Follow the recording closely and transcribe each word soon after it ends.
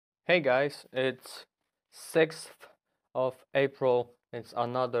Hey guys, it's 6th of April. It's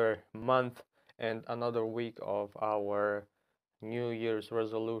another month and another week of our New Year's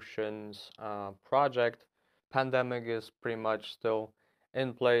resolutions project. Pandemic is pretty much still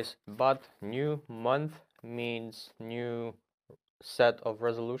in place, but new month means new set of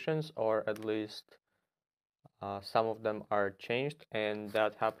resolutions, or at least some of them are changed, and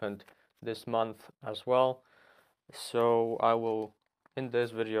that happened this month as well. So I will, in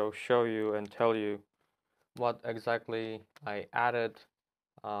this video, show you and tell you what exactly I added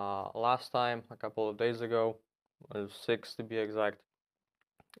last time, a couple of days ago, 6 to be exact,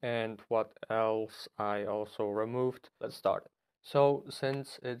 and what else I also removed. Let's start. So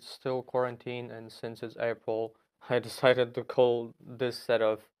since it's still quarantine and since it's April, I decided to call this set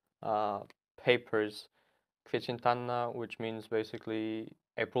of uh, papers Kwieciętana, which means basically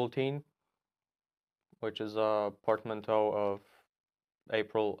April teen, which is a portmanteau of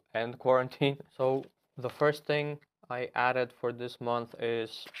April and quarantine. So the first thing I added for this month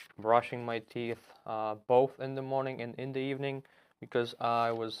is brushing my teeth both in the morning and in the evening, because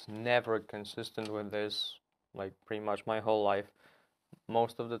I was never consistent with this like pretty much my whole life.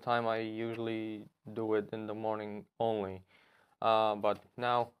 Most of the time I usually do it in the morning only. But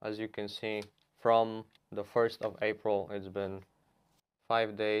now, as you can see, from the 1st of April, it's been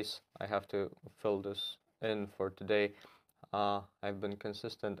 5 days. I have to fill this in for today. I've been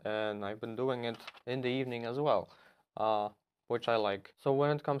consistent and I've been doing it in the evening as well, which I like. So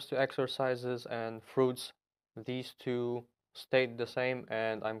when it comes to exercises and fruits, these two stayed the same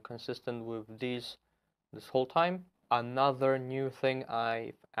and I'm consistent with these this whole time. Another new thing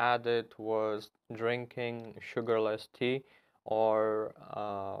I've added was drinking sugarless tea, or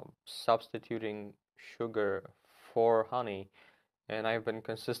substituting sugar for honey, and I've been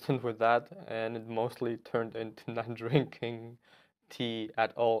consistent with that, and it mostly turned into not drinking tea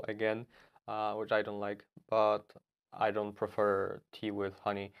at all again, which I don't like, but I don't prefer tea with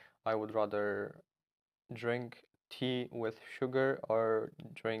honey. I would rather drink tea with sugar or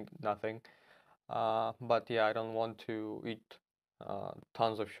drink nothing. But yeah, I don't want to eat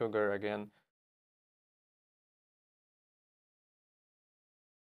tons of sugar again.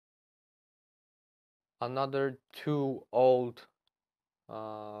 Another two old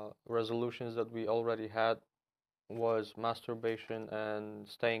resolutions that we already had was masturbation and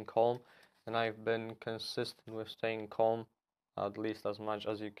staying calm, and I've been consistent with staying calm at least as much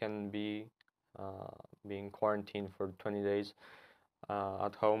as you can be being quarantined for 20 days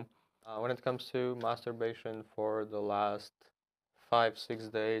at home. When it comes to masturbation, for the last 5, 6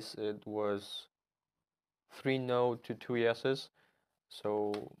 days, it was 3 no to 2 yeses.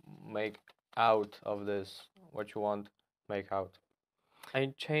 So make out of this what you want, make out.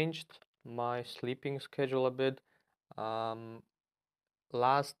 I changed my sleeping schedule a bit. Um,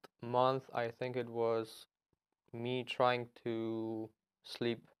 Last month, I think it was me trying to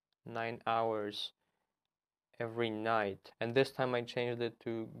sleep 9 hours every night, and this time I changed it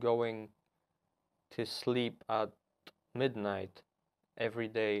to going to sleep at midnight every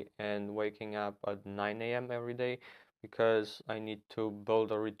day and waking up at 9 a.m. every day, because I need to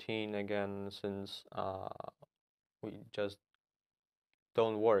build a routine again, since we just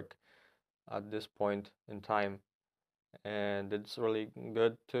don't work at this point in time, and it's really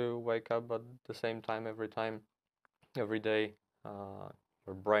good to wake up at the same time every time, every day. Uh,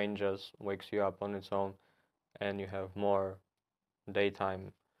 your brain just wakes you up on its own, and you have more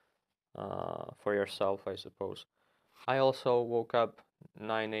daytime for yourself, I suppose. I also woke up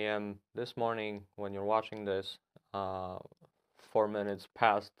 9 a.m. this morning when you're watching this, uh, 4 minutes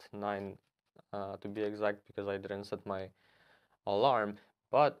past 9 to be exact, because I didn't set my alarm.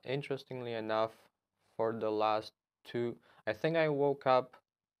 But interestingly enough, for the last two, I think I woke up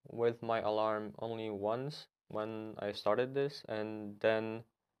with my alarm only once when I started this, and then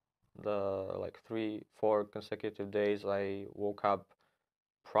the like 3, 4 consecutive days I woke up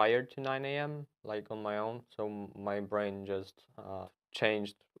prior to 9 a.m. like on my own. So my brain just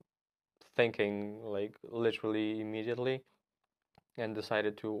changed thinking like literally immediately and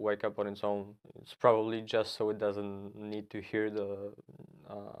decided to wake up on its own. It's probably just so it doesn't need to hear the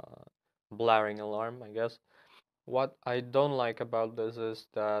uh, blaring alarm, I guess. What I don't like about this is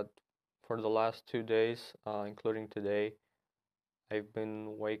that for the last 2 days, including today, I've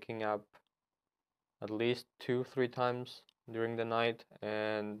been waking up at least 2, 3 times during the night.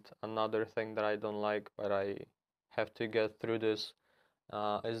 And another thing that I don't like, but I have to get through this,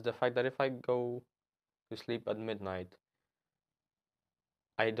 is the fact that if I go to sleep at midnight,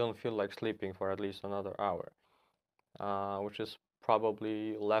 I don't feel like sleeping for at least another hour, which is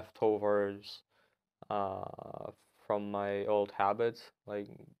probably leftovers uh, from my old habits, like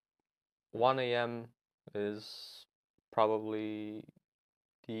 1 a.m. is probably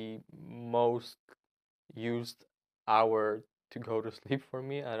the most used hour to go to sleep for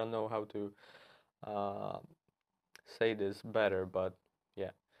me. I don't know how to uh, say this better, but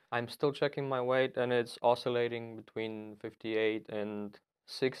yeah. I'm still checking my weight and it's oscillating between 58 and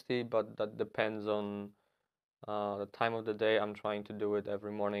 60, but that depends on the time of the day. I'm trying to do it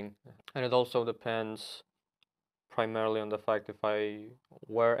every morning. And it also depends primarily on the fact if I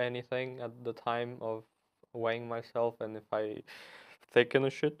wear anything at the time of weighing myself and if I taken a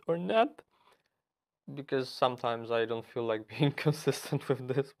shit or not. Because sometimes I don't feel like being consistent with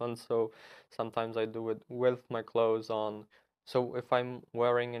this one, so sometimes I do it with my clothes on. So if I'm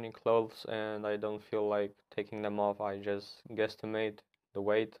wearing any clothes and I don't feel like taking them off, I just guesstimate the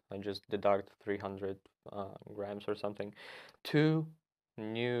weight. I just deduct 300 grams or something. Two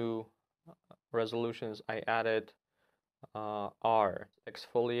new resolutions I added are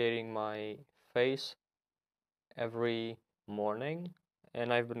exfoliating my face every morning,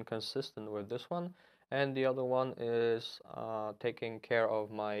 and I've been consistent with this one. And the other one is taking care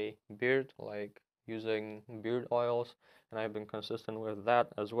of my beard, like using beard oils, and I've been consistent with that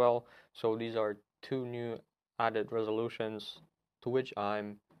as well. So these are two new added resolutions to which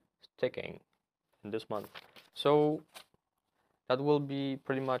I'm sticking in this month. So that will be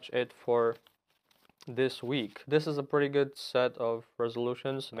pretty much it for this week. This is a pretty good set of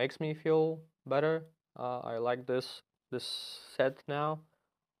resolutions. Makes me feel better. I like this set now.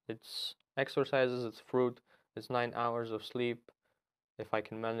 It's exercises, it's fruit, it's 9 hours of sleep if I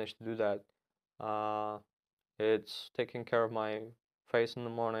can manage to do that. Uh, it's taking care of my face in the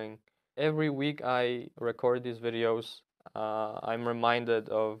morning. Every week I record these videos. I'm reminded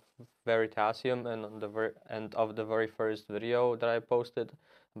of Veritasium and of the very first video that I posted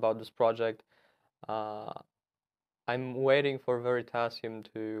about this project. Uh, I'm waiting for Veritasium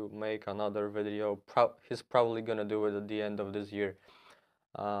to make another video. He's probably gonna do it at the end of this year.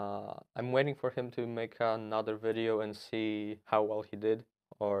 I'm waiting for him to make another video and see how well he did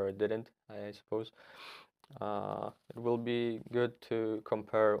or didn't, I suppose. It will be good to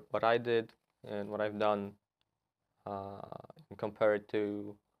compare what I did and what I've done and compare it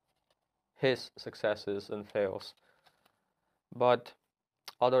to his successes and fails. But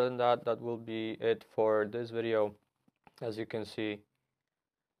other than that, that will be it for this video. As you can see,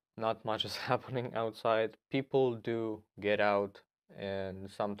 not much is happening outside. People do get out, and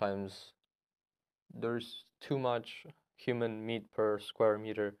sometimes there's too much human meat per square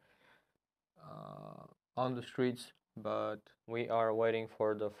meter on the streets, but we are waiting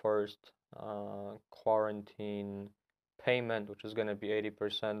for the first quarantine payment, which is going to be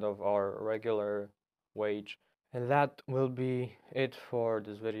 80% of our regular wage. And that will be it for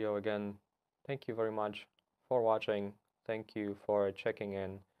this video. Again, thank you very much for watching. Thank you for checking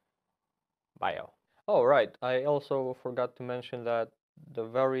in. Bye. Oh, right. I also forgot to mention that the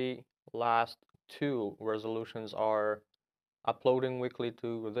very last two resolutions are uploading weekly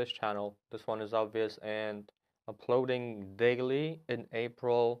to this channel. This one is obvious, and uploading daily in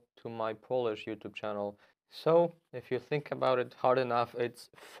April to my Polish YouTube channel. So if you think about it hard enough, it's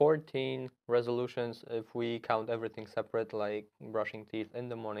 14 resolutions if we count everything separate, like brushing teeth in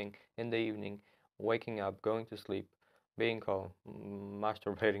the morning, in the evening, waking up, going to sleep, being calm,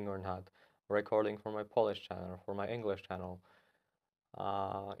 masturbating or not, recording for my Polish channel, for my English channel,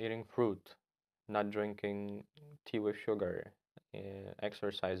 eating fruit, not drinking tea with sugar,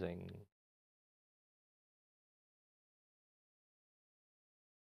 exercising,